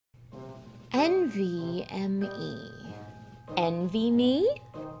NVMe. Envy me?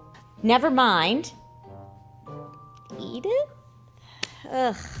 Never mind. Eat it?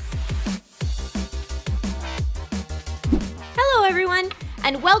 Ugh. Hello everyone,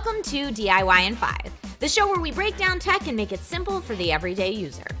 and welcome to DIY in 5, the show where we break down tech and make it simple for the everyday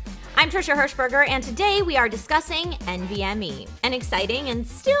user. I'm Trisha Hirschberger, and today we are discussing NVMe, an exciting and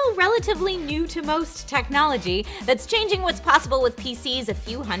still relatively new to most technology that's changing what's possible with PCs a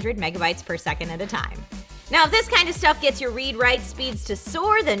few hundred megabytes per second at a time. Now, if this kind of stuff gets your read-write speeds to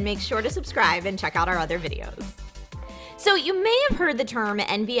soar, then make sure to subscribe and check out our other videos. So you may have heard the term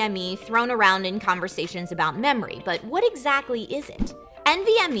NVMe thrown around in conversations about memory, but what exactly is it?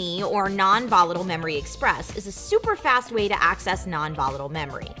 NVMe, or Non-Volatile Memory Express, is a super fast way to access non-volatile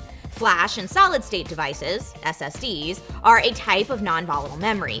memory. Flash and solid-state devices, SSDs, are a type of non-volatile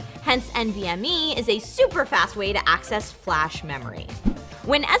memory. Hence, NVMe is a super fast way to access flash memory.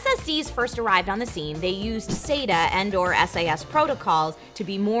 When SSDs first arrived on the scene, they used SATA and/or SAS protocols to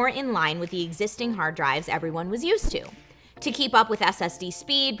be more in line with the existing hard drives everyone was used to. To keep up with SSD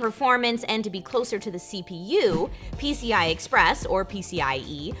speed, performance, and to be closer to the CPU, PCI Express, or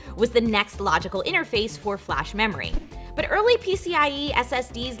PCIe, was the next logical interface for flash memory. But early PCIe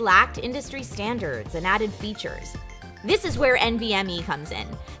SSDs lacked industry standards and added features. This is where NVMe comes in,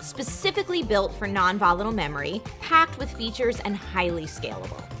 specifically built for non-volatile memory, packed with features and highly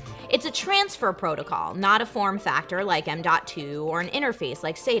scalable. It's a transfer protocol, not a form factor like M.2 or an interface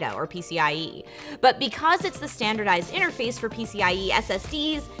like SATA or PCIe. But because it's the standardized interface for PCIe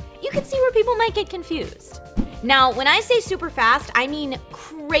SSDs, you can see where people might get confused. Now, when I say super fast, I mean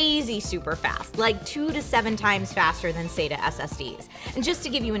crazy super fast, like 2 to 7 times faster than SATA SSDs. And just to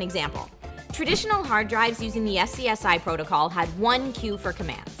give you an example, traditional hard drives using the SCSI protocol had 1 queue for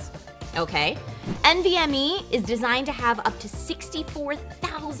commands. Okay? NVMe is designed to have up to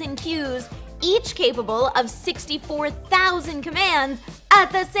 64,000 queues, each capable of 64,000 commands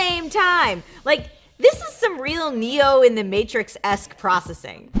at the same time. Like, this is some real Neo in the Matrix-esque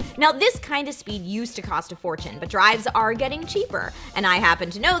processing. Now, this kind of speed used to cost a fortune, but drives are getting cheaper. And I happen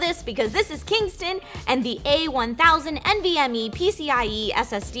to know this because this is Kingston, and the A1000 NVMe PCIe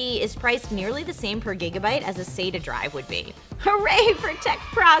SSD is priced nearly the same per gigabyte as a SATA drive would be. Hooray for tech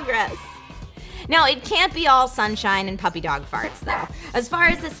progress! Now, it can't be all sunshine and puppy dog farts, though. As far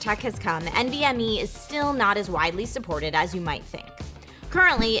as this tech has come, NVMe is still not as widely supported as you might think.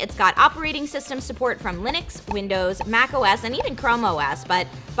 Currently, it's got operating system support from Linux, Windows, Mac OS, and even Chrome OS, but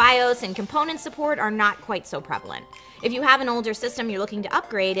BIOS and component support are not quite so prevalent. If you have an older system you're looking to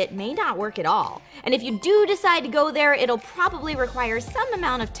upgrade, it may not work at all. And if you do decide to go there, it'll probably require some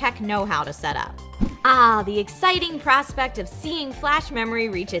amount of tech know-how to set up. Ah, the exciting prospect of seeing flash memory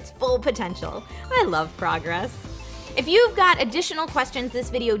reach its full potential. I love progress. If you've got additional questions this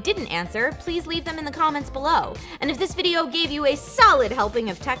video didn't answer, please leave them in the comments below. And if this video gave you a solid helping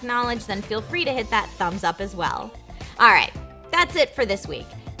of tech knowledge, then feel free to hit that thumbs up as well. Alright, that's it for this week.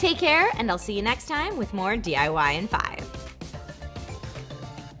 Take care, and I'll see you next time with more DIY in 5.